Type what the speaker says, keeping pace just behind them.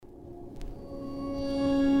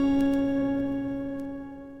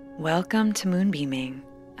Welcome to Moonbeaming,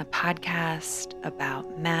 a podcast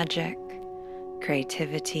about magic,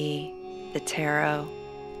 creativity, the tarot,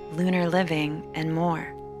 lunar living, and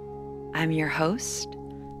more. I'm your host,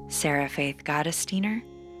 Sarah Faith Gottesdiener,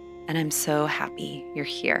 and I'm so happy you're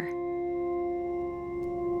here.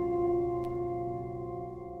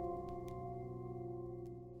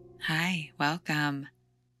 Hi, welcome.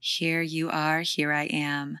 Here you are, here I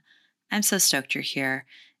am. I'm so stoked you're here.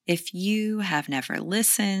 If you have never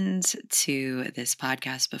listened to this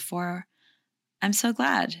podcast before, I'm so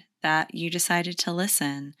glad that you decided to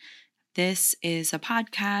listen. This is a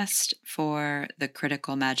podcast for the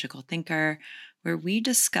critical magical thinker where we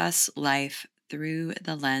discuss life through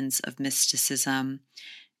the lens of mysticism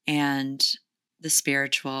and the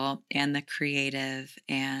spiritual and the creative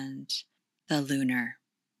and the lunar.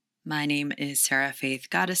 My name is Sarah Faith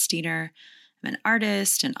Gottesdiener. I'm an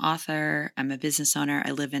artist, an author. I'm a business owner.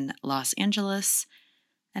 I live in Los Angeles,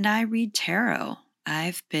 and I read tarot.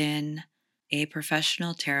 I've been a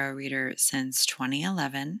professional tarot reader since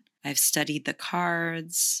 2011. I've studied the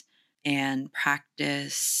cards and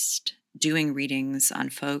practiced doing readings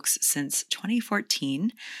on folks since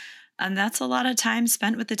 2014. And that's a lot of time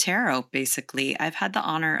spent with the tarot, basically. I've had the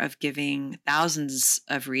honor of giving thousands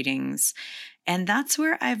of readings, and that's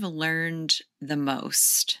where I've learned the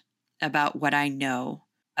most about what I know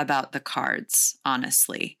about the cards,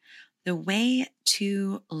 honestly. The way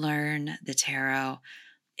to learn the tarot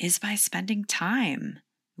is by spending time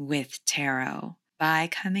with tarot, by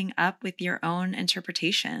coming up with your own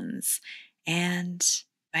interpretations, and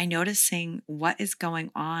by noticing what is going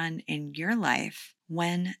on in your life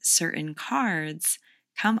when certain cards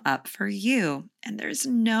come up for you. And there's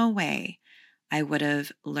no way I would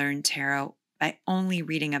have learned tarot by only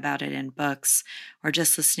reading about it in books or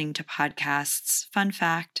just listening to podcasts. Fun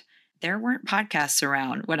fact, there weren't podcasts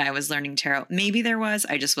around when I was learning tarot. Maybe there was,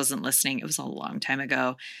 I just wasn't listening. It was a long time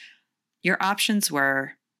ago. Your options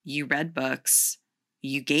were you read books,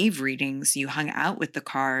 you gave readings, you hung out with the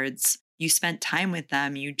cards, you spent time with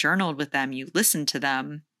them, you journaled with them, you listened to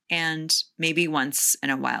them. And maybe once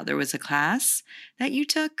in a while there was a class that you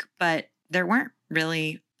took, but there weren't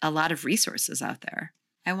really a lot of resources out there.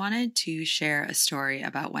 I wanted to share a story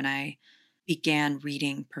about when I began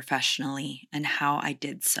reading professionally and how I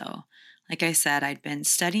did so. Like I said, I'd been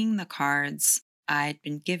studying the cards. I'd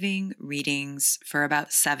been giving readings for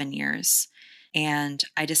about 7 years, and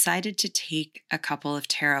I decided to take a couple of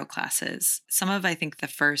tarot classes. Some of, I think, the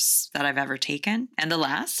first that I've ever taken, and the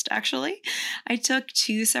last, actually. I took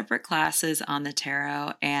 2 separate classes on the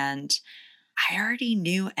tarot, and I already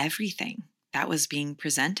knew everything that was being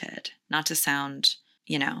presented. Not to sound,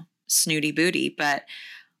 snooty booty, but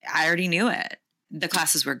I already knew it. The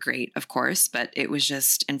classes were great, of course, but it was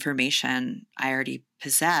just information I already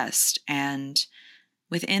possessed. And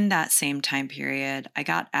within that same time period, I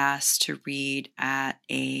got asked to read at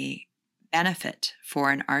a benefit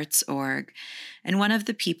for an arts org. And one of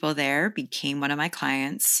the people there became one of my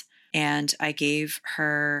clients. And I gave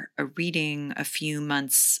her a reading a few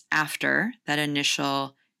months after that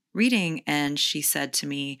initial reading. And she said to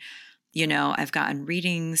me, I've gotten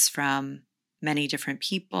readings from many different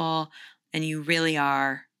people, and you really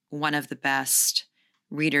are one of the best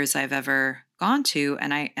readers I've ever gone to,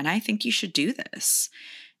 and I think you should do this.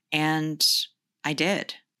 And I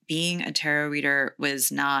did. Being a tarot reader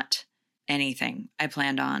was not anything I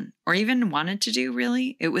planned on or even wanted to do,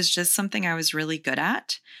 really. It was just something I was really good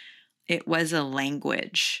at. It was a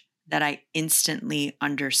language that I instantly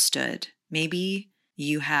understood. Maybe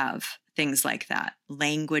you have things like that.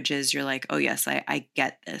 Languages, you're like, oh yes, I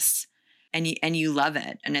get this. And you love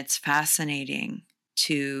it. And it's fascinating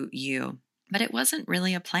to you. But it wasn't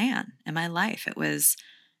really a plan in my life. It was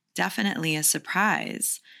definitely a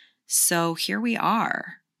surprise. So here we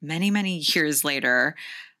are, many, many years later.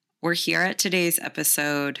 We're here at today's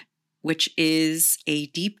episode, which is a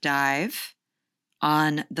deep dive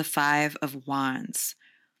on the 5 of Wands.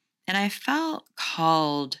 And I felt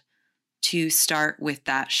called to start with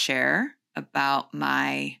that share about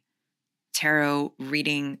my tarot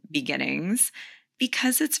reading beginnings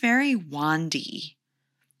because it's very wandy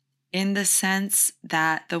in the sense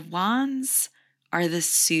that the wands are the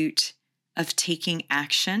suit of taking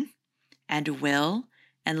action and will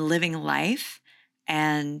and living life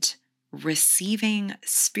and receiving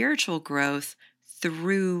spiritual growth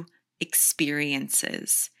through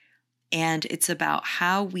experiences. And it's about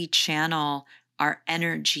how we channel our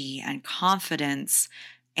energy and confidence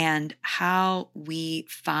and how we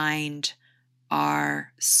find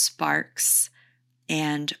our sparks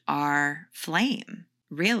and our flame.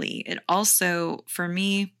 Really, it also, for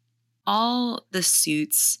me, all the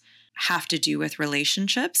suits have to do with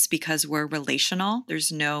relationships because we're relational.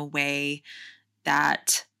 There's no way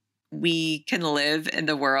that we can live in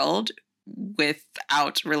the world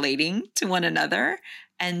without relating to one another.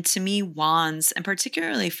 And to me, wands, and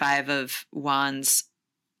particularly Five of Wands,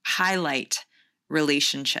 highlight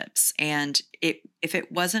relationships. And if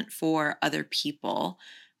it wasn't for other people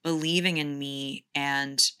believing in me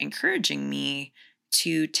and encouraging me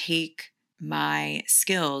to take my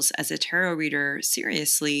skills as a tarot reader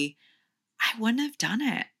seriously, I wouldn't have done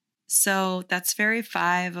it. So that's very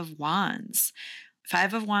Five of Wands.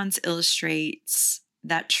 Five of Wands illustrates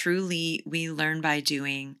that truly we learn by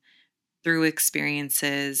doing through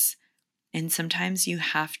experiences. And sometimes you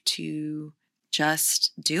have to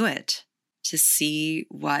just do it to see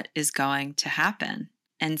what is going to happen.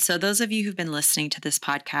 And so those of you who've been listening to this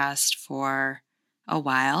podcast for a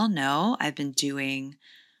while know I've been doing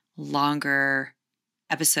longer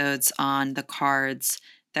episodes on the cards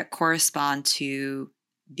that correspond to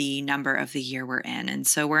the number of the year we're in. And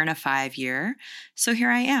so we're in a 5-year. So here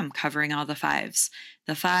I am covering all the fives.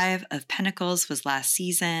 The Five of Pentacles was last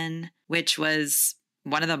season, which was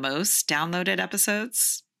one of the most downloaded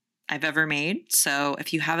episodes I've ever made. So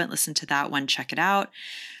if you haven't listened to that one, check it out.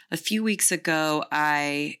 A few weeks ago,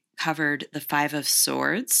 I covered the Five of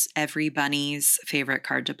Swords, every bunny's favorite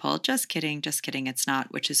card to pull. Just kidding, it's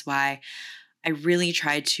not, which is why I really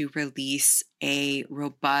tried to release a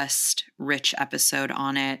robust, rich episode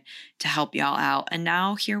on it to help y'all out. And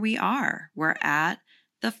now here we are. We're at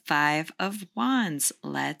the Five of Wands.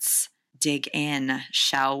 Let's dig in,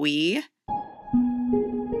 shall we?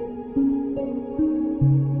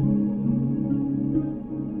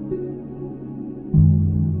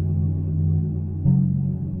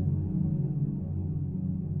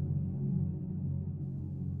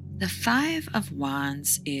 The Five of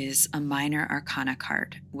Wands is a minor arcana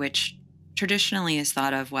card, which traditionally is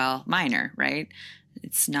thought of, well, minor, right?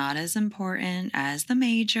 It's not as important as the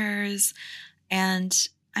majors. And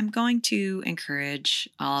I'm going to encourage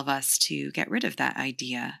all of us to get rid of that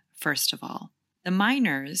idea, first of all. The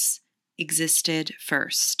minors existed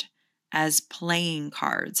first as playing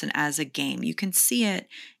cards and as a game. You can see it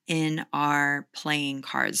in our playing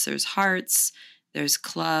cards. There's hearts, there's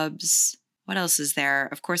clubs. What else is there?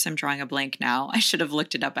 Of course, I'm drawing a blank now. I should have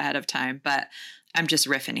looked it up ahead of time, but I'm just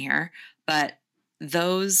riffing here. But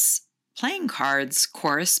those playing cards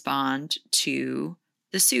correspond to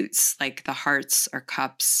the suits, like the hearts or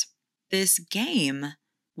cups. This game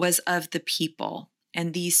was of the people,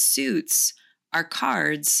 and these suits are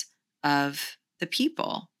cards of the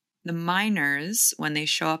people. The minors, when they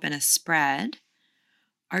show up in a spread,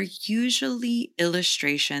 are usually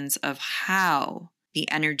illustrations of how the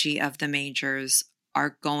energy of the majors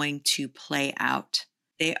are going to play out.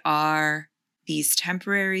 They are these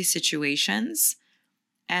temporary situations.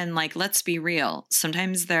 And let's be real,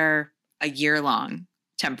 sometimes they're a year-long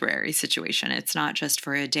temporary situation. It's not just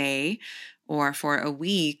for a day or for a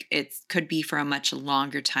week. It could be for a much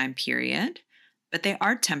longer time period, but they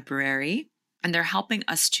are temporary, and they're helping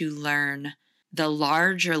us to learn the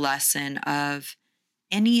larger lesson of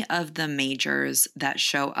any of the majors that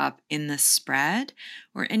show up in the spread,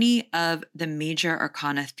 or any of the major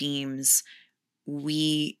arcana themes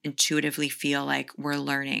we intuitively feel like we're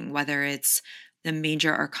learning, whether it's the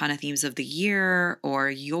major arcana themes of the year, or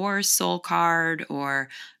your soul card, or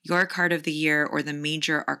your card of the year, or the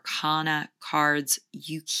major arcana cards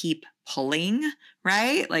you keep pulling,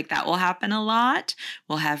 right? That will happen a lot.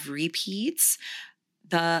 We'll have repeats.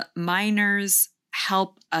 The minors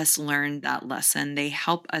help us learn that lesson. They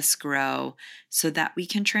help us grow so that we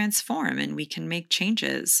can transform and we can make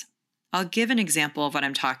changes. I'll give an example of what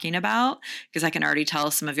I'm talking about, because I can already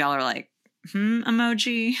tell some of y'all are like,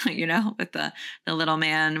 emoji, with the little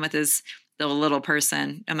man with the little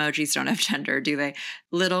person. Emojis don't have gender, do they?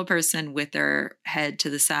 Little person with their head to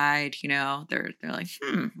the side, they're like,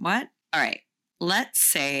 what? All right. Let's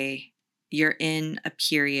say you're in a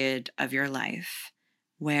period of your life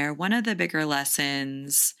where one of the bigger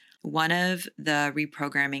lessons, one of the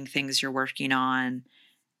reprogramming things you're working on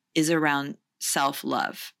is around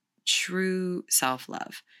self-love, true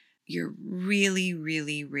self-love. You're really,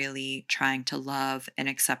 really, really trying to love and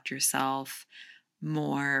accept yourself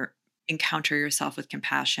more, encounter yourself with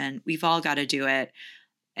compassion. We've all got to do it.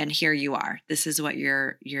 And here you are. This is what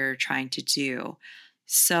you're trying to do.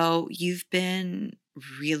 So you've been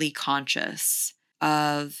really conscious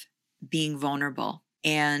of being vulnerable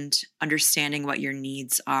and understanding what your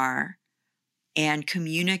needs are and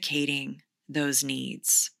communicating those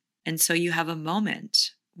needs. And so you have a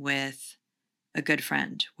moment with a good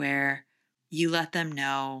friend where you let them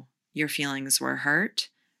know your feelings were hurt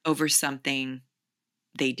over something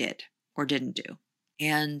they did. or didn't do.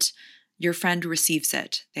 And your friend receives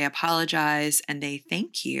it. They apologize and they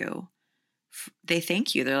thank you.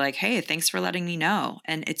 They're like, hey, thanks for letting me know.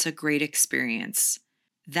 And it's a great experience.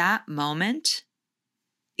 That moment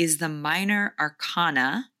is the minor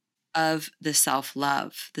arcana of the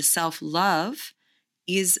self-love. The self-love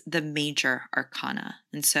is the major arcana.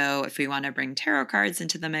 And so if we want to bring tarot cards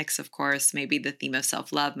into the mix, of course, maybe the theme of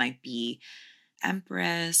self-love might be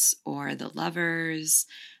Empress or the Lovers.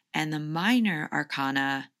 And the minor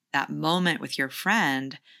arcana, that moment with your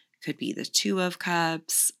friend, could be the Two of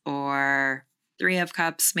Cups or Three of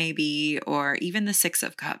Cups maybe, or even the Six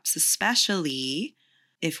of Cups, especially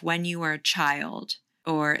if when you were a child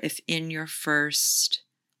or if in your first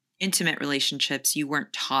intimate relationships, you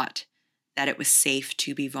weren't taught that it was safe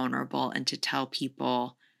to be vulnerable and to tell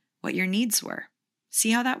people what your needs were.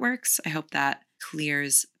 See how that works? I hope that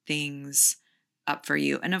clears things up for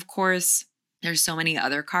you. And of course, there's so many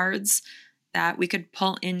other cards that we could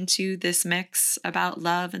pull into this mix about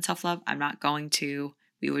love and self-love. I'm not going to.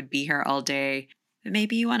 We would be here all day. But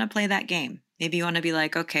maybe you want to play that game. Maybe you want to be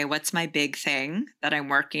like, okay, what's my big thing that I'm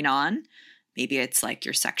working on? Maybe it's like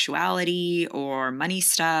your sexuality or money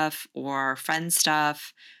stuff or friend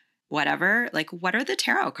stuff, whatever. Like, what are the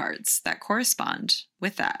tarot cards that correspond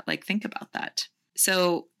with that? Like, think about that.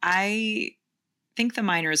 So I think the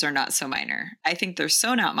minors are not so minor. I think they're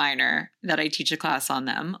so not minor that I teach a class on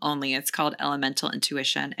them, only it's called Elemental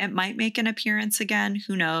Intuition. It might make an appearance again.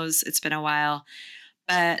 Who knows? It's been a while.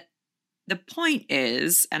 But the point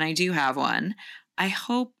is, and I do have one, I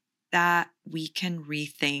hope that we can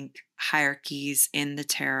rethink hierarchies in the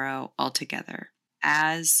tarot altogether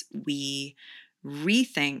as we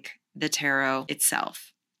rethink the tarot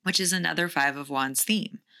itself, which is another Five of Wands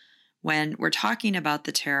theme. When we're talking about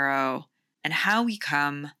the tarot and how we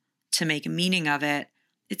come to make meaning of it,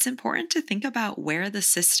 it's important to think about where the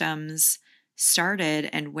systems started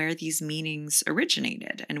and where these meanings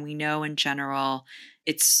originated. And we know in general,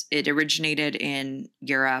 it originated in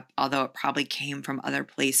Europe, although it probably came from other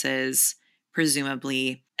places,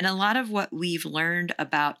 presumably. And a lot of what we've learned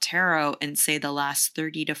about tarot in, say, the last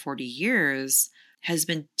 30 to 40 years has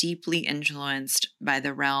been deeply influenced by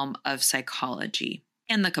the realm of psychology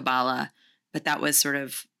and the Kabbalah, but that was sort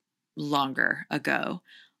of longer ago.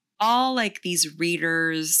 All like these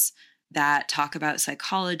readers that talk about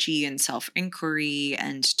psychology and self-inquiry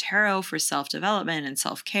and tarot for self-development and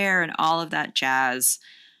self-care and all of that jazz,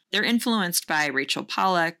 they're influenced by Rachel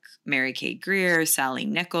Pollack, Mary Kay Greer, Sally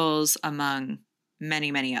Nichols, among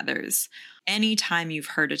many, many others. Anytime you've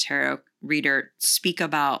heard a tarot reader speak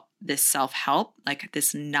about this self-help, like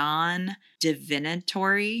this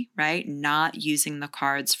non-divinatory, right? Not using the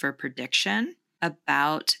cards for prediction,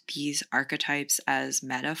 about these archetypes as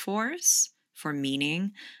metaphors for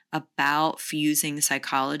meaning, about fusing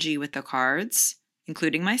psychology with the cards,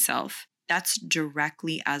 including myself, that's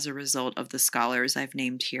directly as a result of the scholars I've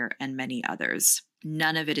named here and many others.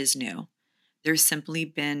 None of it is new. There's simply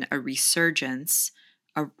been a resurgence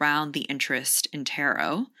around the interest in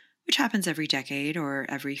tarot, which happens every decade or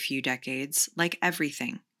every few decades, like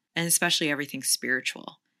everything, and especially everything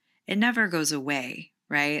spiritual. It never goes away,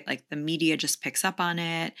 right? Like the media just picks up on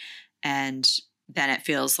it, and then it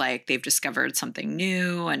feels like they've discovered something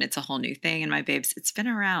new and it's a whole new thing. And my babes, it's been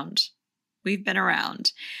around. We've been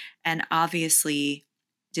around. And obviously,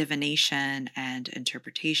 divination and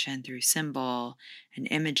interpretation through symbol and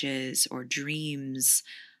images or dreams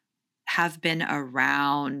have been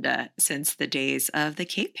around since the days of the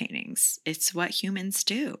cave paintings. It's what humans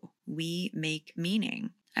do. We make meaning.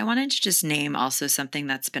 I wanted to just name also something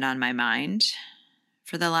that's been on my mind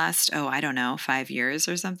for the last, 5 years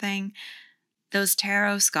or something. Those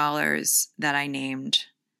tarot scholars that I named,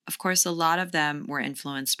 of course, a lot of them were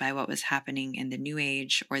influenced by what was happening in the New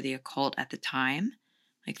Age or the occult at the time,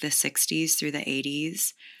 like the 60s through the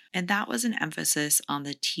 80s. And that was an emphasis on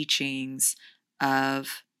the teachings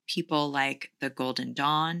of people like the Golden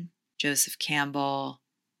Dawn, Joseph Campbell,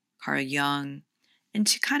 Carl Jung, and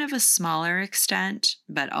to kind of a smaller extent,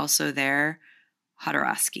 but also there,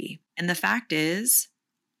 Jodorowsky. And the fact is,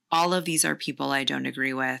 all of these are people I don't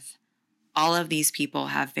agree with. All of these people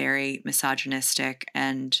have very misogynistic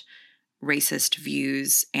and racist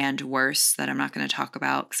views and worse that I'm not going to talk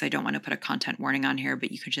about because I don't want to put a content warning on here,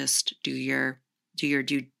 but you could just do your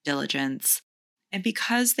due diligence. And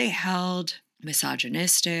because they held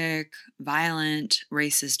misogynistic, violent,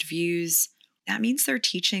 racist views, that means their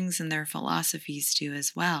teachings and their philosophies do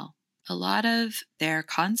as well. A lot of their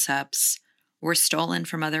concepts were stolen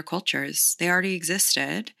from other cultures. They already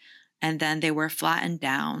existed, and then they were flattened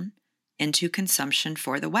down into consumption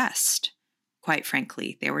for the West. Quite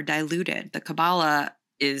frankly, they were diluted. The Kabbalah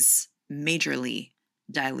is majorly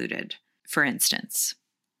diluted, for instance.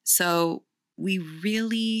 So we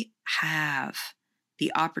really have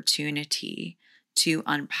the opportunity to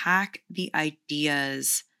unpack the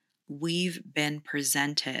ideas we've been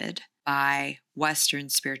presented by Western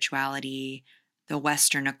spirituality, the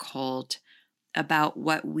Western occult, about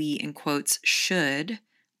what we, in quotes, should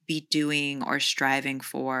be doing or striving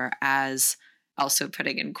for as, also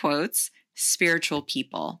putting in quotes, spiritual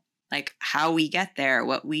people. Like how we get there,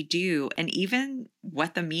 what we do, and even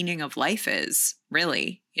what the meaning of life is,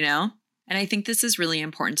 really, you know? And I think this is really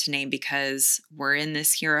important to name because we're in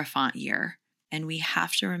this Hierophant year, and we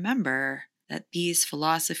have to remember that these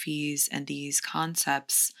philosophies and these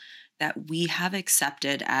concepts that we have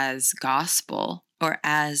accepted as gospel or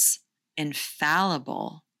as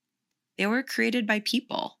infallible, they were created by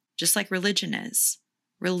people, just like religion is.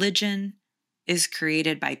 Religion is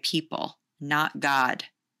created by people, not God.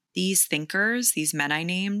 These thinkers, these men I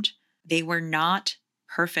named, they were not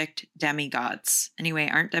perfect demigods. Anyway,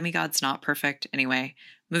 aren't demigods not perfect? Anyway,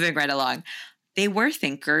 moving right along. They were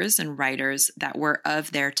thinkers and writers that were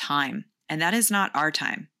of their time, and that is not our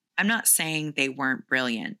time. I'm not saying they weren't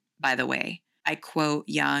brilliant, by the way. I quote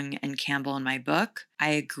Young and Campbell in my book. I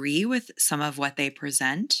agree with some of what they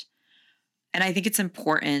present. And I think it's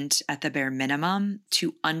important at the bare minimum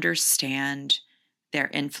to understand their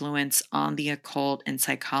influence on the occult and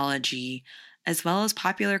psychology, as well as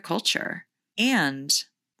popular culture. And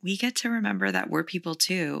we get to remember that we're people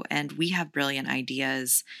too, and we have brilliant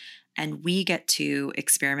ideas, and we get to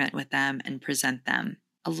experiment with them and present them.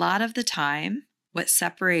 A lot of the time, what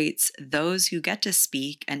separates those who get to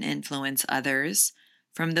speak and influence others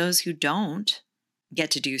from those who don't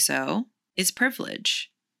get to do so is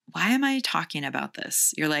privilege. Why am I talking about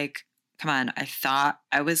this? You're like, come on, I thought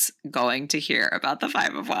I was going to hear about the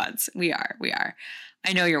Five of Wands. We are.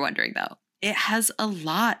 I know you're wondering though. It has a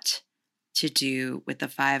lot to do with the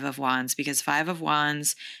Five of Wands because Five of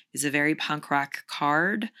Wands is a very punk rock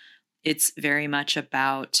card. It's very much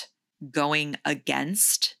about going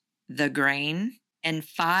against the grain. And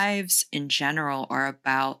fives in general are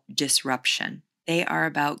about disruption. They are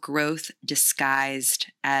about growth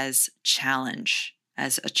disguised as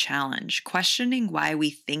a challenge, questioning why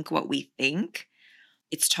we think what we think.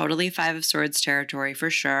 It's totally Five of Swords territory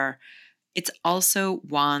for sure. It's also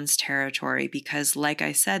Wands territory because, like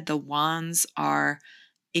I said, the Wands are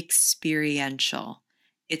experiential.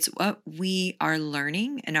 It's what we are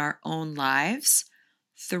learning in our own lives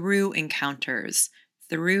through encounters,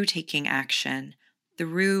 through taking action,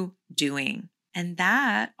 through doing. And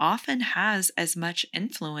that often has as much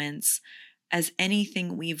influence as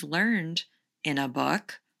anything we've learned in a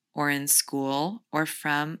book or in school or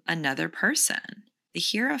from another person. The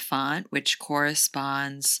Hierophant, which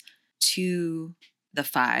corresponds to the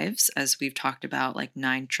fives, as we've talked about like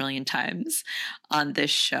 9 trillion times on this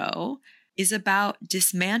show, is about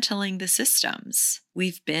dismantling the systems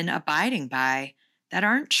we've been abiding by that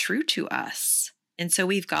aren't true to us. And so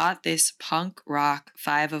we've got this punk rock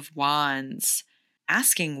Five of Wands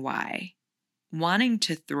asking why, wanting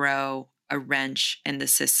to throw a wrench in the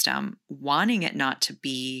system, wanting it not to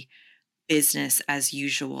be business as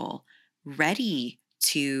usual, ready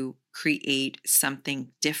to create something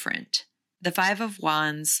different. The Five of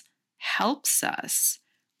Wands helps us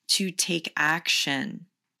to take action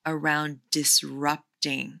around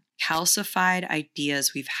disrupting calcified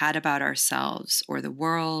ideas we've had about ourselves or the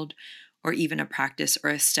world, or even a practice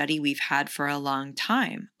or a study we've had for a long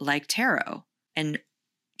time, like tarot, and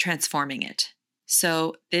transforming it.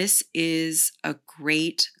 So this is a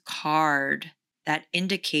great card that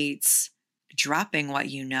indicates dropping what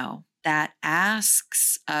you know, that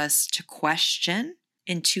asks us to question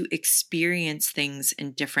and to experience things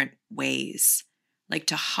in different ways, like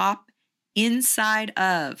to hop inside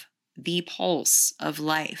of the pulse of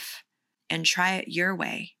life and try it your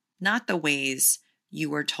way, not the ways you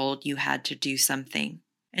were told you had to do something,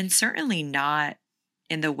 and certainly not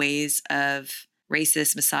in the ways of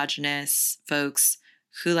racist, misogynist folks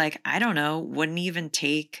who, like, I don't know, wouldn't even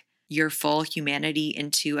take your full humanity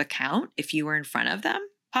into account if you were in front of them,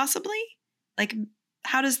 possibly. Like,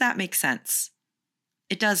 how does that make sense?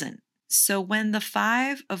 It doesn't. So when the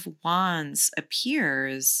Five of Wands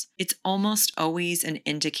appears, it's almost always an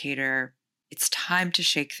indicator. It's time to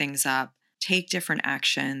shake things up, take different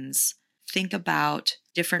actions, think about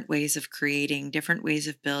different ways of creating, different ways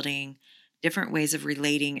of building, different ways of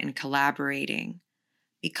relating and collaborating,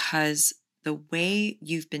 because the way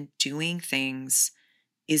you've been doing things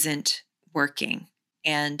isn't working.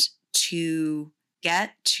 And to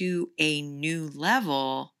get to a new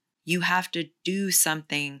level, you have to do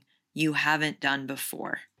something you haven't done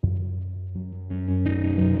before.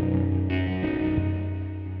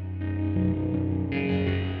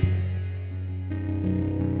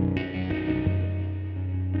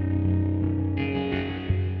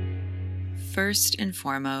 first and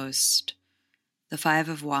foremost, the Five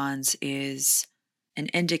of Wands is an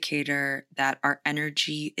indicator that our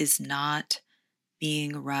energy is not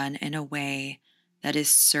being run in a way that is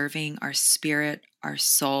serving our spirit, our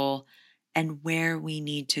soul, and where we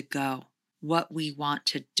need to go, what we want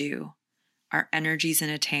to do. Our energy's in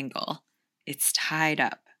a tangle. It's tied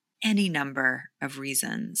up. Any number of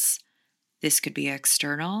reasons. This could be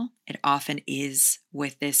external. It often is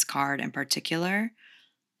with this card in particular.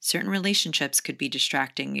 Certain relationships could be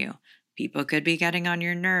distracting you. People could be getting on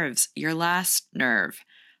your nerves, your last nerve.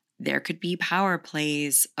 There could be power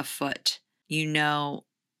plays afoot.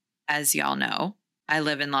 As y'all know, I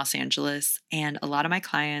live in Los Angeles and a lot of my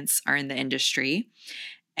clients are in the industry,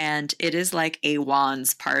 and it is like a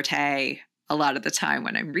wands party a lot of the time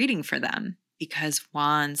when I'm reading for them, because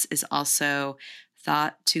wands is also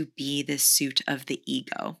thought to be the suit of the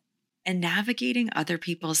ego. And navigating other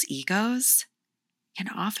people's egos can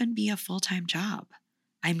often be a full-time job.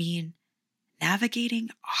 I mean, navigating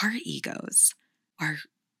our egos are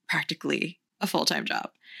practically a full-time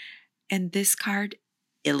job. And this card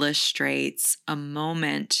illustrates a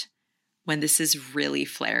moment when this is really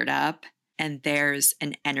flared up and there's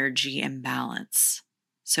an energy imbalance.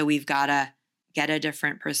 So we've got to get a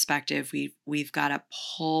different perspective. We've got to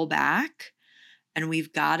pull back and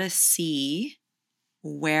we've got to see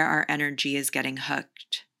where our energy is getting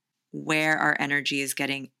hooked, where our energy is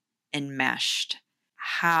getting enmeshed,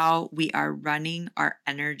 how we are running our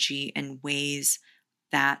energy in ways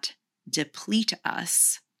that deplete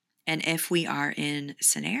us. And if we are in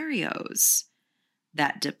scenarios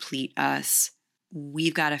that deplete us,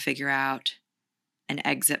 we've got to figure out an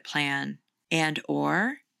exit plan,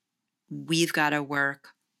 or we've got to work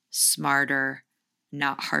smarter,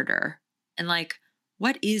 not harder. And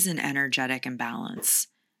what is an energetic imbalance?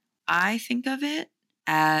 I think of it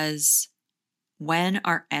as when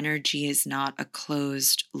our energy is not a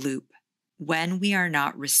closed loop, when we are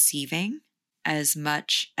not receiving as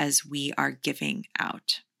much as we are giving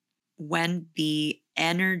out, when the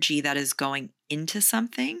energy that is going into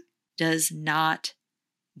something does not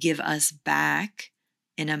give us back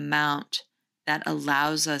an amount that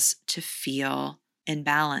allows us to feel in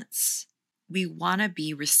balance. We want to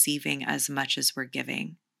be receiving as much as we're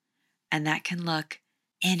giving, and that can look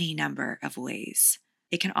any number of ways.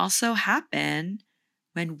 It can also happen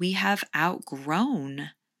when we have outgrown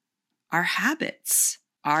our habits,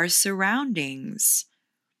 our surroundings,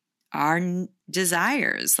 our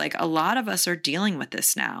desires. A lot of us are dealing with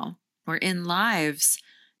this now. We're in lives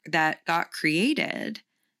that got created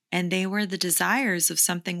and they were the desires of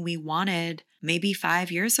something we wanted maybe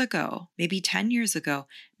 5 years ago, maybe 10 years ago,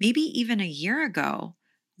 maybe even a year ago.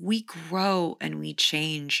 We grow and we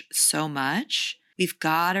change so much. We've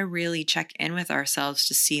got to really check in with ourselves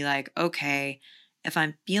to see okay, if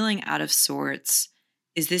I'm feeling out of sorts,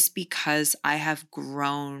 is this because I have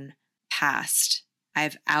grown past?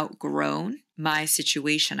 I've outgrown my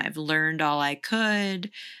situation. I've learned all I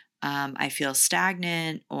could. I feel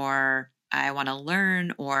stagnant, or I want to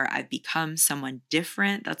learn, or I've become someone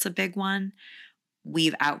different. That's a big one.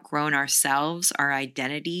 We've outgrown ourselves, our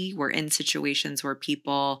identity. We're in situations where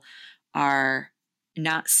people are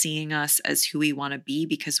not seeing us as who we want to be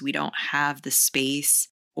because we don't have the space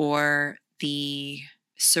or the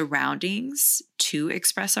surroundings to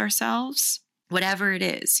express ourselves. Whatever it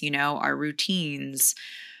is, our routines.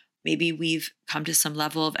 Maybe we've come to some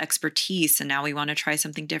level of expertise and now we want to try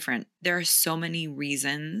something different. There are so many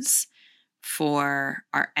reasons for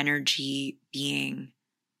our energy being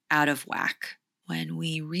out of whack. When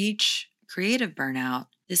we reach creative burnout,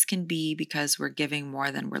 this can be because we're giving more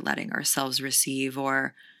than we're letting ourselves receive,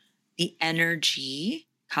 or the energy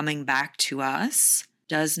coming back to us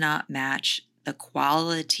does not match the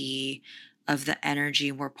quality of the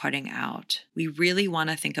energy we're putting out. We really want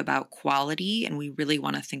to think about quality, and we really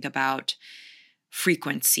want to think about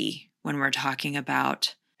frequency when we're talking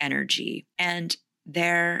about energy. And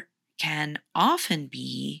there can often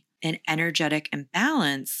be an energetic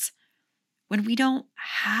imbalance when we don't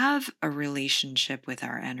have a relationship with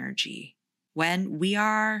our energy, when we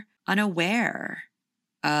are unaware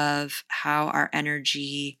of how our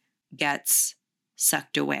energy gets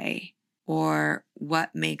sucked away, or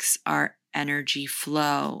what makes our energy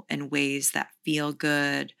flow in ways that feel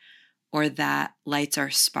good or that lights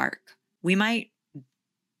our spark. We might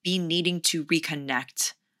be needing to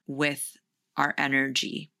reconnect with our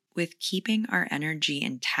energy, with keeping our energy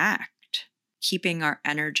intact, keeping our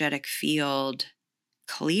energetic field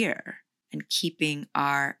clear, and keeping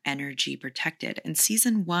our energy protected. In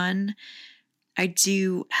season 1, I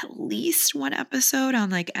do at least one episode on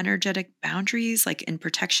like energetic boundaries, like in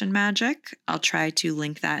Protection Magic. I'll try to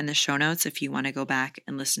link that in the show notes if you want to go back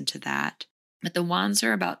and listen to that. But the wands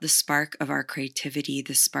are about the spark of our creativity,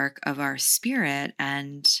 the spark of our spirit.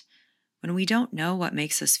 And when we don't know what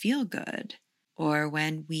makes us feel good, or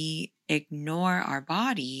when we ignore our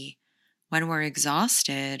body, when we're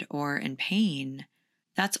exhausted or in pain,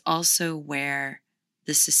 that's also where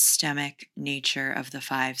the systemic nature of the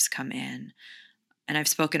fives come in. And I've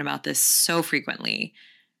spoken about this so frequently,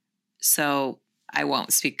 so I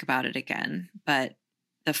won't speak about it again. But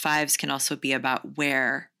the fives can also be about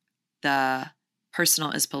where the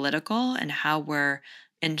personal is political and how we're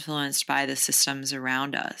influenced by the systems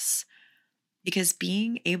around us. Because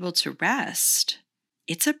being able to rest,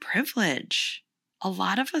 it's a privilege. A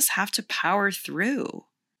lot of us have to power through,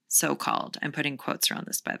 so-called. I'm putting quotes around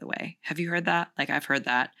this, by the way. Have you heard that? Like, I've heard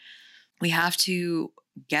that. We have to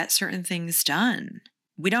get certain things done.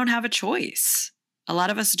 We don't have a choice. A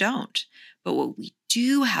lot of us don't. But what we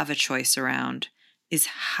do have a choice around is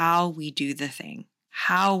how we do the thing,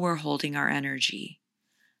 how we're holding our energy,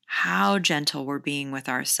 how gentle we're being with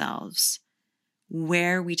ourselves,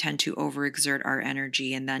 where we tend to overexert our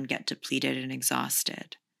energy and then get depleted and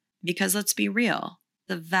exhausted. Because let's be real,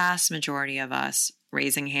 the vast majority of us,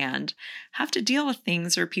 raising hand, have to deal with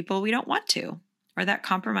things or people we don't want to, or that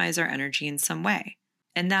compromise our energy in some way.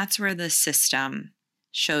 And that's where the system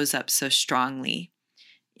shows up so strongly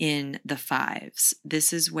in the fives.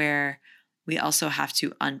 This is where we also have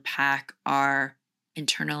to unpack our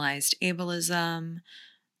internalized ableism,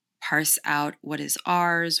 parse out what is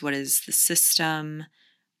ours, what is the system,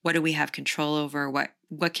 what do we have control over,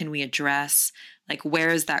 what can we address, like where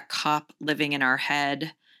is that cop living in our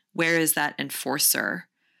head, where is that enforcer,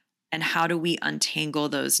 and how do we untangle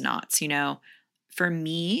those knots? You know, for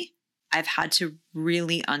me, I've had to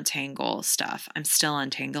really untangle stuff. I'm still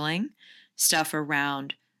untangling stuff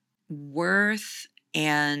around worth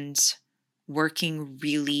and working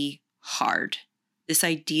really hard. This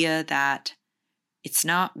idea that it's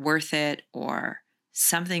not worth it or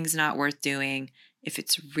something's not worth doing if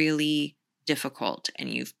it's really difficult and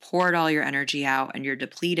you've poured all your energy out and you're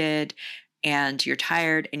depleted and you're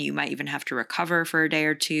tired and you might even have to recover for a day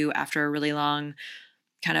or two after a really long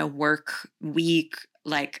kind of work week.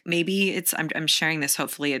 Like maybe I'm sharing this,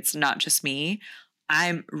 hopefully it's not just me.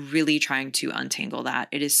 I'm really trying to untangle that.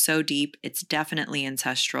 It is so deep. It's definitely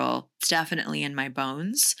ancestral. It's definitely in my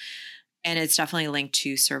bones. And it's definitely linked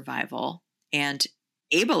to survival and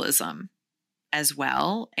ableism as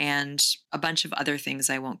well, and a bunch of other things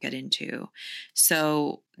I won't get into.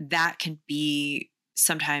 So that can be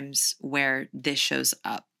sometimes where this shows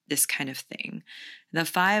up, this kind of thing. The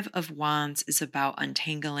Five of Wands is about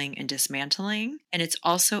untangling and dismantling, and it's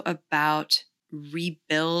also about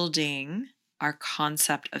rebuilding our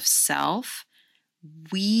concept of self,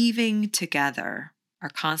 weaving together our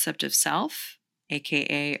concept of self,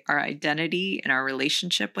 aka our identity and our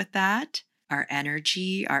relationship with that, our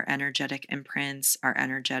energy, our energetic imprints, our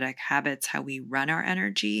energetic habits, how we run our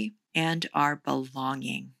energy, and our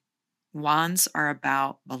belonging. Wands are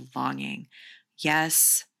about belonging.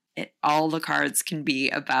 Yes, all the cards can be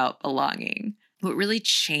about belonging. What really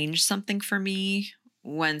changed something for me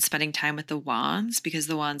when spending time with the wands, because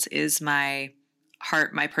the wands is my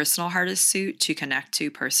personal hardest suit to connect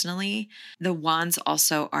to personally. The wands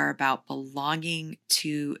also are about belonging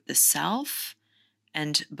to the self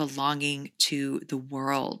and belonging to the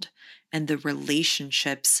world and the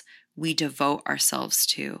relationships we devote ourselves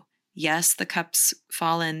to. Yes, the cups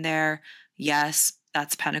fall in there. Yes,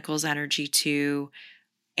 that's Pentacles energy too.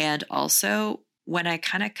 And also, when I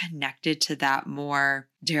kind of connected to that more,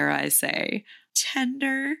 dare I say,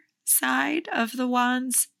 tender side of the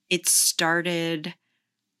wands, it started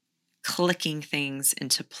clicking things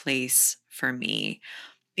into place for me,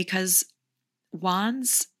 because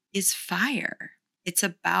wands is fire. It's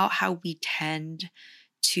about how we tend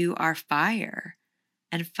to our fire,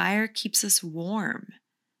 and fire keeps us warm.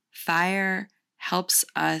 Fire helps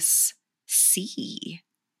us see.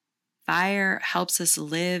 Fire helps us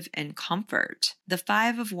live in comfort. The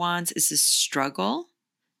Five of Wands is a struggle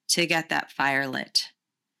to get that fire lit.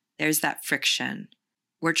 There's that friction.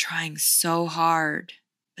 We're trying so hard,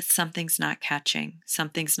 but something's not catching.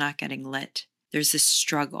 Something's not getting lit. There's this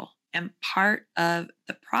struggle. And part of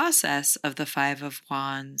the process of the Five of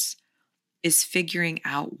Wands is figuring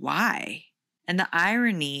out why. And the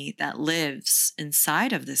irony that lives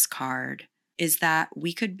inside of this card is that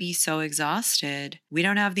we could be so exhausted, we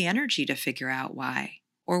don't have the energy to figure out why.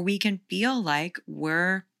 Or we can feel like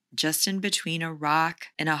we're just in between a rock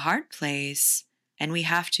and a hard place, and we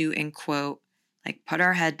have to, in quote, Like put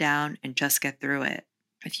our head down and just get through it.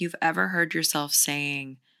 If you've ever heard yourself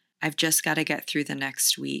saying, I've just got to get through the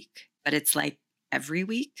next week, but it's like every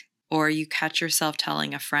week, or you catch yourself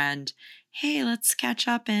telling a friend, hey, let's catch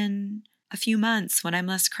up in a few months when I'm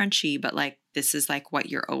less crunchy, but like this is like what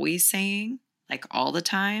you're always saying, like all the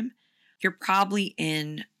time, you're probably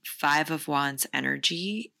in Five of Wands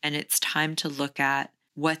energy, and it's time to look at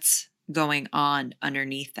what's going on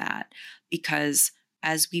underneath that. Because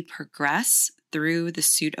as we progress through the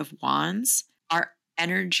suit of wands, our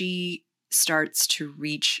energy starts to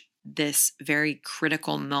reach this very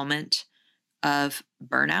critical moment of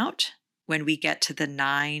burnout when we get to the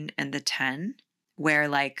 9 and the 10, where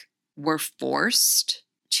like we're forced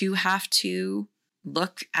to have to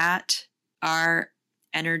look at our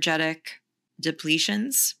energetic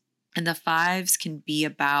depletions. And the fives can be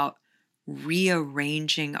about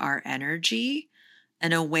rearranging our energy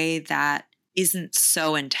in a way that isn't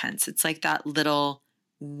so intense. It's like that little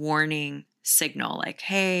warning signal, like,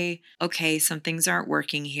 hey, okay, some things aren't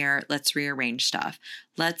working here. Let's rearrange stuff.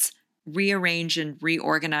 Let's rearrange and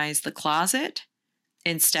reorganize the closet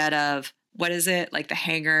instead of, what is it, like the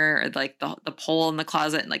hanger or like the pole in the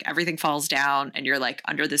closet, and like everything falls down and you're like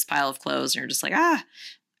under this pile of clothes and you're just like,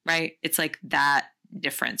 right? It's like that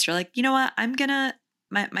difference. You're like, you know what?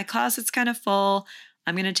 My closet's kind of full.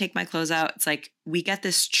 I'm going to take my clothes out. It's like we get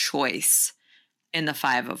this choice in the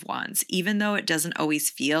Five of Wands, even though it doesn't always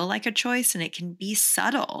feel like a choice and it can be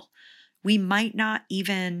subtle. We might not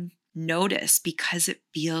even notice because it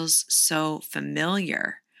feels so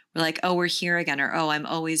familiar. We're like, oh, we're here again, or oh, I'm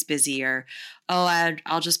always busy, or oh,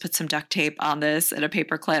 I'll just put some duct tape on this and a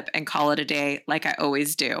paper clip and call it a day, like I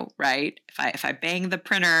always do, right? If I bang the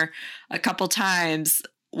printer a couple times,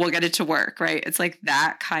 we'll get it to work, right? It's like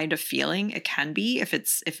that kind of feeling. It can be if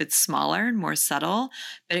it's smaller and more subtle,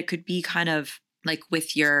 but it could be kind of like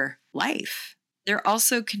with your life. There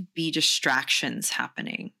also could be distractions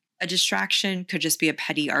happening. A distraction could just be a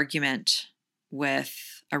petty argument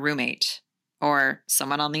with a roommate or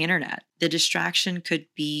someone on the internet. The distraction could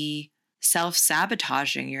be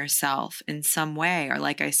self-sabotaging yourself in some way, or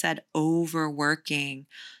like I said, overworking,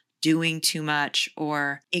 doing too much,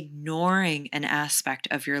 or ignoring an aspect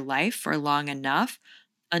of your life for long enough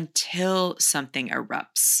until something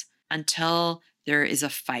erupts, until there is a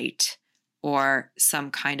fight or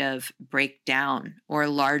some kind of breakdown or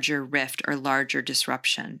larger rift or larger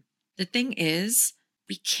disruption. The thing is,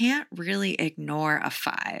 we can't really ignore a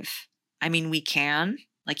five. I mean, we can,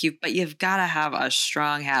 but you've got to have a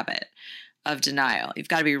strong habit of denial. You've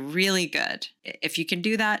got to be really good. If you can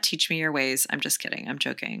do that, teach me your ways. I'm just kidding. I'm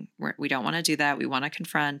joking. We don't want to do that. We want to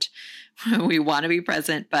confront. We want to be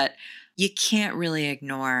present, but you can't really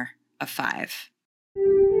ignore a five.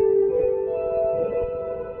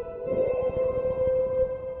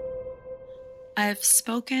 I've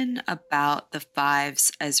spoken about the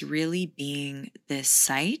fives as really being this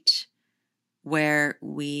site where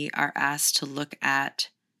we are asked to look at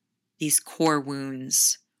these core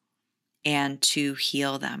wounds and to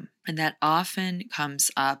heal them. And that often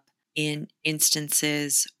comes up in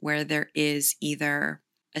instances where there is either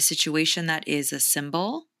a situation that is a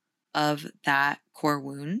symbol of that core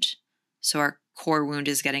wound. So our core wound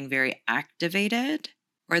is getting very activated,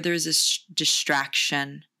 or there's a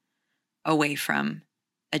distraction away from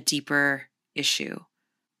a deeper issue.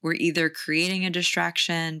 We're either creating a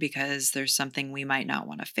distraction because there's something we might not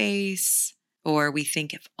want to face, or we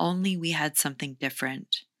think if only we had something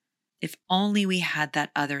different, if only we had that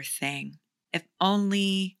other thing, if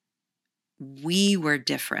only we were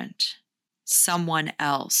different, someone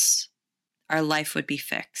else, our life would be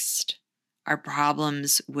fixed, our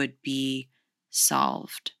problems would be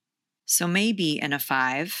solved. So maybe in a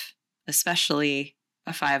five, especially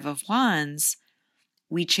a Five of Wands,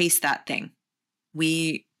 we chase that thing.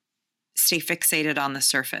 We stay fixated on the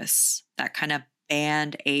surface, that kind of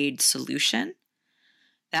band-aid solution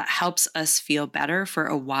that helps us feel better for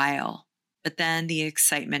a while. But then the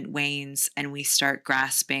excitement wanes and we start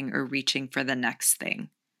grasping or reaching for the next thing.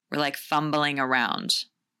 We're like fumbling around.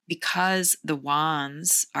 Because the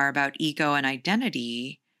wands are about ego and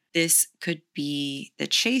identity, this could be the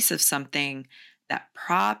chase of something that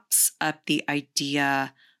props up the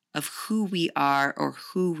idea of who we are or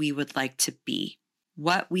who we would like to be,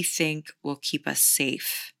 what we think will keep us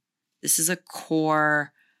safe. This is a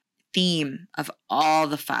core theme of all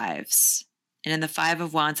the fives. And in the Five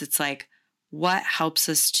of Wands, it's like, what helps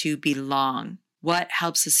us to belong? What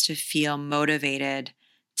helps us to feel motivated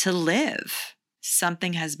to live?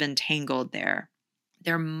 Something has been tangled there.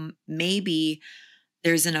 Maybe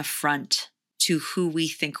there's an affront to who we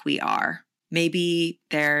think we are. Maybe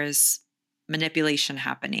there's manipulation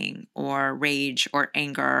happening or rage or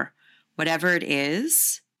anger, whatever it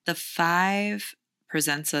is, the 5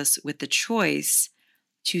 presents us with the choice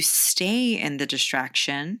to stay in the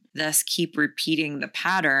distraction, thus keep repeating the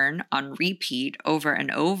pattern on repeat over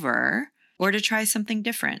and over, or to try something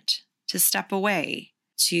different, to step away,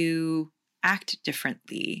 to act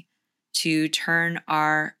differently, to turn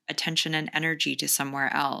our attention and energy to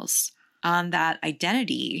somewhere else. On that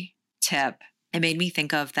identity tip, it made me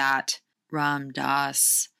think of that Ram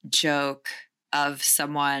Dass joke of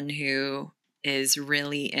someone who is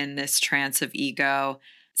really in this trance of ego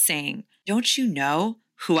saying, "Don't you know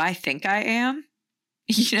who I think I am?"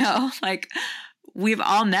 Like we've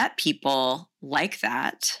all met people like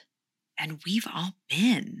that, and we've all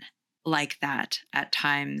been like that at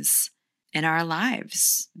times in our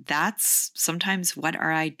lives. That's sometimes what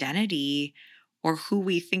our identity or who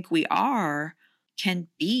we think we are can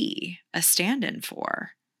be a stand-in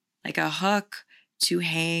for, like a hook to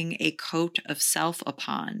hang a coat of self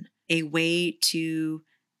upon, a way to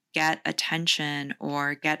get attention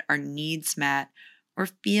or get our needs met or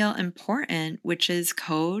feel important, which is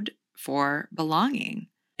code for belonging.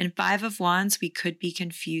 In 5 of Wands, we could be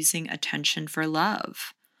confusing attention for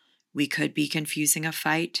love. We could be confusing a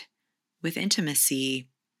fight with intimacy.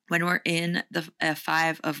 When we're in the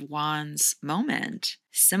 5 of Wands moment,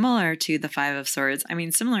 similar to the 5 of Swords,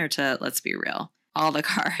 similar to, let's be real, all the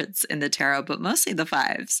cards in the tarot, but mostly the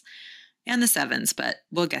 5s and the 7s, but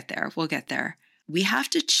we'll get there. We have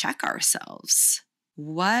to check ourselves.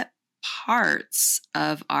 What parts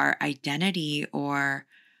of our identity or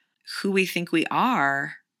who we think we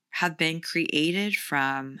are have been created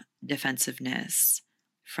from defensiveness,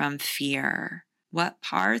 from fear? What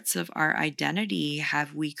parts of our identity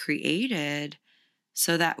have we created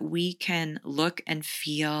so that we can look and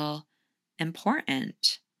feel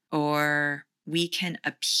important, or we can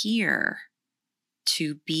appear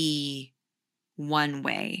to be one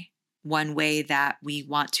way that we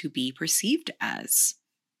want to be perceived as?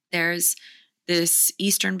 There's this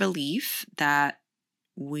Eastern belief that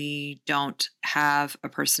we don't have a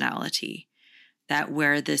personality, that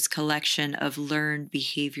we're this collection of learned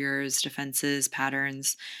behaviors, defenses,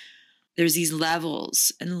 patterns. There's these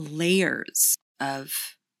levels and layers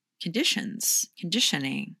of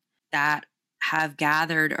conditioning that have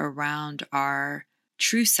gathered around our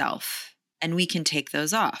true self, and we can take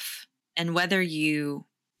those off. And whether you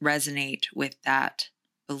resonate with that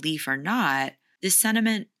belief or not, this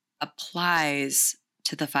sentiment applies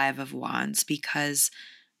to the 5 of Wands, because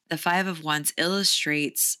the 5 of Wands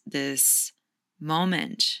illustrates this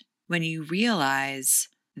moment when you realize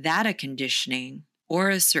that a conditioning or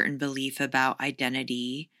a certain belief about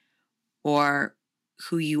identity or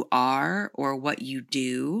who you are or what you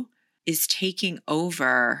do is taking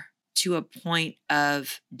over to a point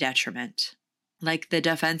of detriment. Like the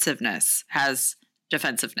defensiveness has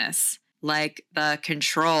defensiveness, like the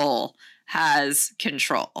control has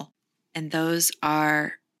control. And those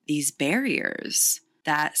are these barriers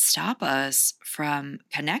that stop us from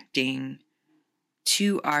connecting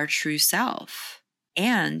to our true self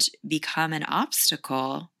and become an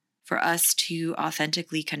obstacle for us to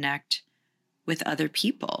authentically connect with other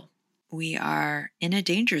people. We are in a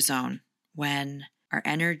danger zone when our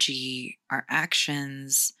energy, our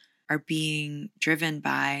actions are being driven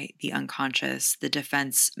by the unconscious, the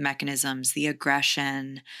defense mechanisms, the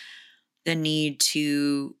aggression, the need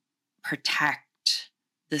to protect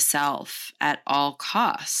the self at all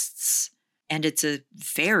costs. And it's a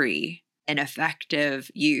very ineffective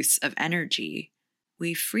use of energy.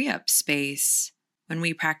 We free up space when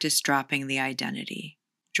we practice dropping the identity,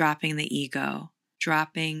 dropping the ego,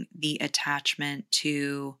 dropping the attachment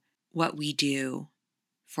to what we do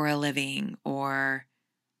for a living, or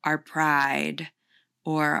our pride,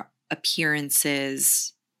 or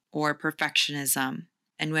appearances, or perfectionism.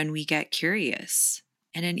 And when we get curious,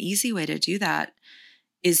 and an easy way to do that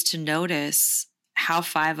is to notice how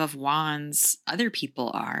 5 of Wands other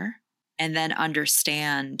people are, and then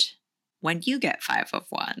understand when you get 5 of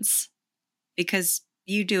Wands, because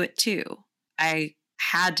you do it too. I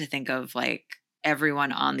had to think of like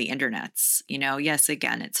everyone on the internets, yes,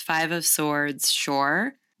 again, it's 5 of Swords,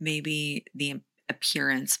 sure. Maybe the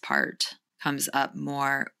appearance part comes up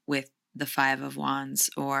more with the 5 of Wands,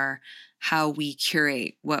 or how we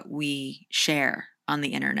curate what we share on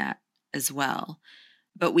the internet as well.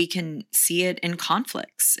 But we can see it in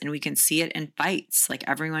conflicts, and we can see it in fights, like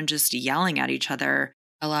everyone just yelling at each other.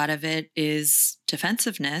 A lot of it is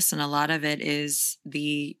defensiveness, and a lot of it is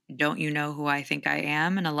the "don't you know who I think I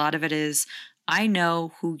am?" And a lot of it is "I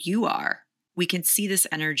know who you are." We can see this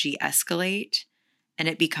energy escalate, and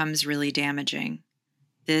it becomes really damaging.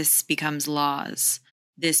 This becomes laws.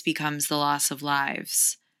 This becomes the loss of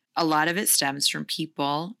lives. A lot of it stems from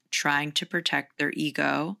people trying to protect their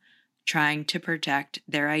ego, trying to protect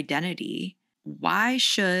their identity. Why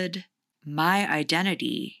should my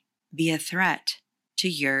identity be a threat to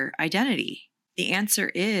your identity? The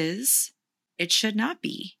answer is it should not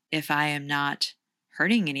be if I am not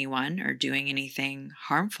hurting anyone or doing anything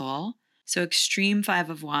harmful. So, extreme Five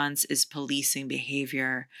of Wands is policing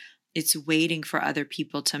behavior. It's waiting for other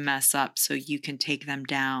people to mess up so you can take them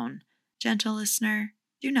down. Gentle listener,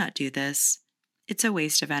 do not do this. It's a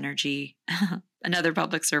waste of energy. Another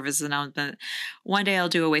public service announcement. One day I'll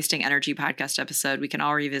do a wasting energy podcast episode we can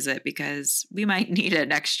all revisit because we might need it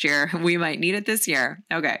next year. We might need it this year.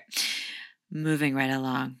 Okay, moving right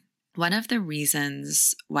along. One of the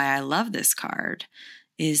reasons why I love this card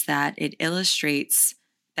is that it illustrates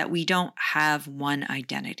that we don't have one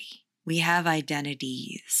identity. We have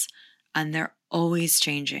identities, and they're always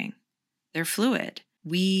changing. They're fluid.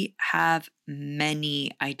 We have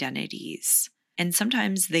many identities, and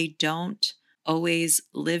sometimes they don't always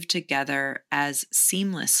live together as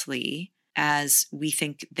seamlessly as we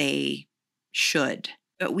think they should.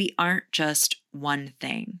 But we aren't just one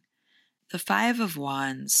thing. The Five of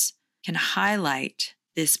Wands can highlight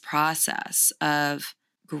this process of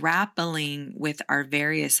grappling with our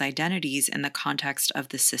various identities in the context of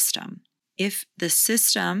the system. If the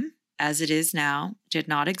system, as it is now, did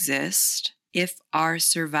not exist, if our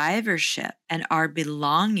survivorship and our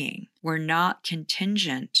belonging were not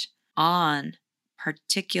contingent on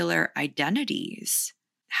particular identities,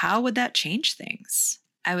 how would that change things?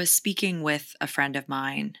 I was speaking with a friend of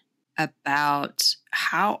mine about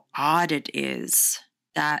how odd it is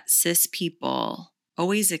that cis people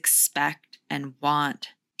always expect and want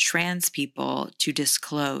trans people to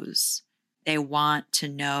disclose. They want to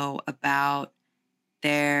know about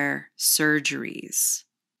their surgeries.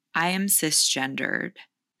 I am cisgendered,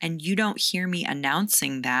 and you don't hear me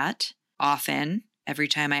announcing that often every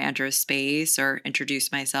time I enter a space or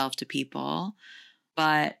introduce myself to people.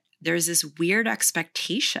 But there's this weird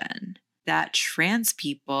expectation that trans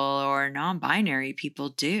people or non-binary people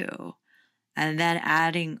do. And then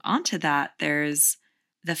adding onto that, there's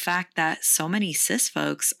the fact that so many cis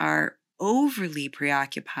folks are overly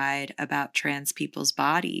preoccupied about trans people's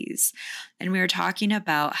bodies. And we were talking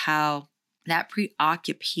about how that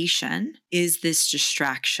preoccupation is this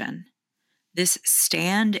distraction, this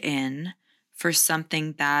stand-in for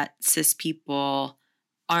something that cis people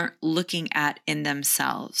aren't looking at in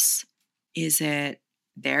themselves. Is it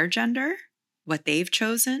their gender, what they've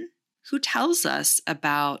chosen? Who tells us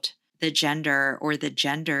about the gender or the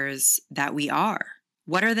genders that we are?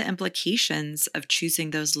 What are the implications of choosing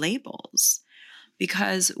those labels?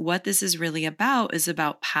 Because what this is really about is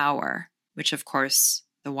about power, which of course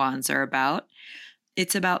the wands are about.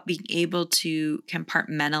 It's about being able to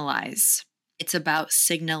compartmentalize. It's about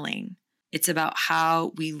signaling. It's about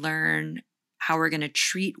how we learn how we're going to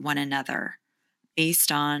treat one another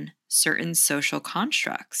based on certain social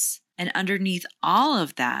constructs. And underneath all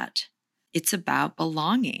of that, it's about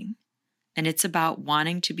belonging. And it's about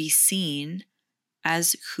wanting to be seen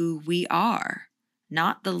as who we are,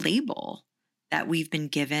 not the label that we've been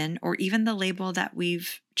given or even the label that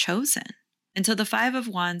we've chosen. And so the Five of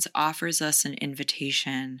Wands offers us an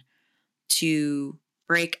invitation to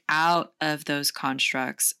break out of those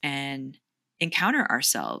constructs and encounter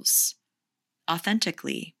ourselves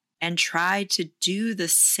authentically and try to do the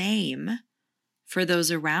same for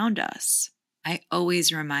those around us. I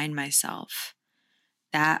always remind myself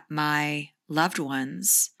that my loved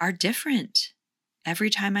ones are different every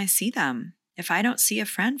time I see them. If I don't see a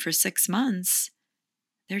friend for 6 months,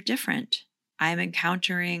 they're different. I'm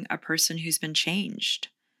encountering a person who's been changed,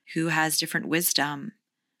 who has different wisdom,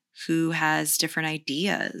 who has different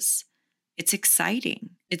ideas. It's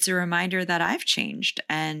exciting. It's a reminder that I've changed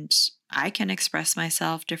and I can express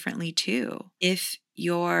myself differently too. If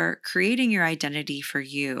you're creating your identity for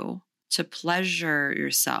you to pleasure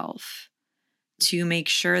yourself, to make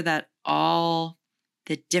sure that all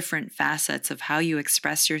the different facets of how you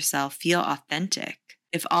express yourself feel authentic,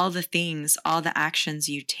 if all the things, all the actions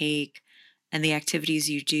you take and the activities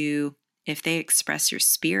you do, if they express your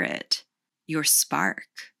spirit, your spark,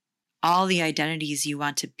 all the identities you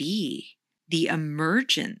want to be, the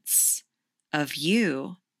emergence of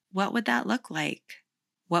you, what would that look like?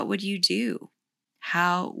 What would you do?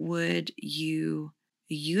 How would you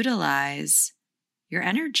utilize your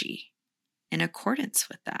energy in accordance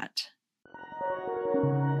with that?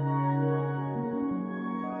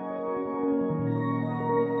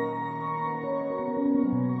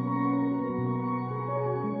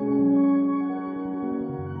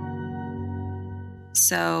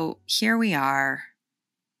 So here we are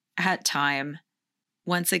at time.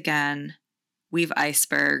 Once again, we've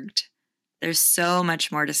iceberged. There's so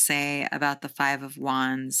much more to say about the Five of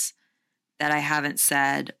Wands that I haven't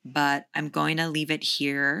said, but I'm going to leave it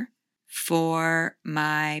here for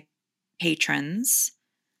my patrons.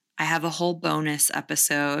 I have a whole bonus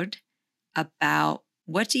episode about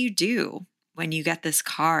what do you do when you get this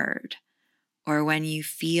card or when you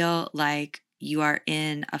feel like you are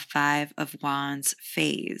in a Five of Wands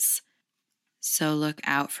phase. So look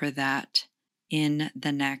out for that in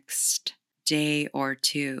the next day or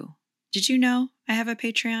two. Did you know I have a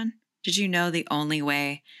Patreon? Did you know the only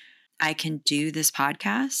way I can do this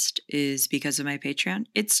podcast is because of my Patreon?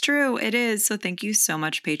 It's true. It is. So thank you so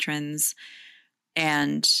much, patrons.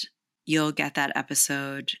 And you'll get that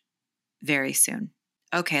episode very soon.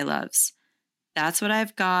 Okay, loves. That's what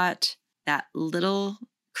I've got. That little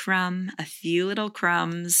crumb, a few little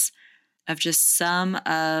crumbs of just some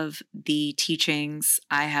of the teachings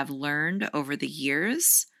I have learned over the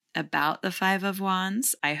years about the Five of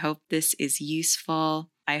Wands. I hope this is useful.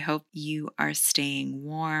 I hope you are staying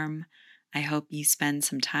warm. I hope you spend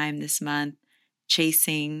some time this month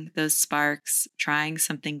chasing those sparks, trying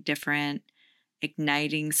something different,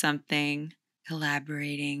 igniting something,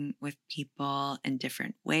 collaborating with people in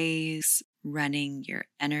different ways, running your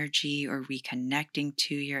energy or reconnecting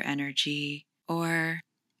to your energy, or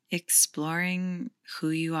exploring who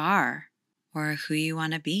you are or who you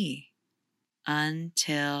want to be.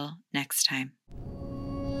 Until next time.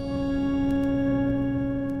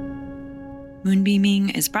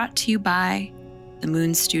 Moonbeaming is brought to you by the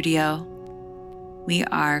Moon Studio. We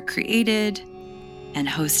are created and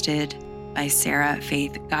hosted by Sarah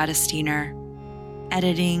Faith Gottesdiener.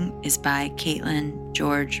 Editing is by Caitlin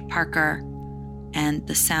George Parker, and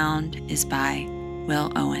the sound is by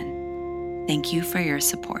Will Owen. Thank you for your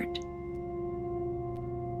support.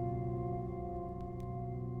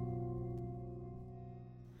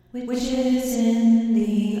 Witches in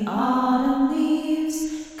the autumn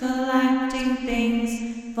leaves, collecting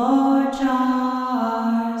things for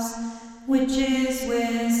jars. Witches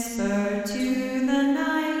whisper to the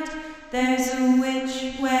night, there's a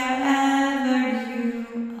witch where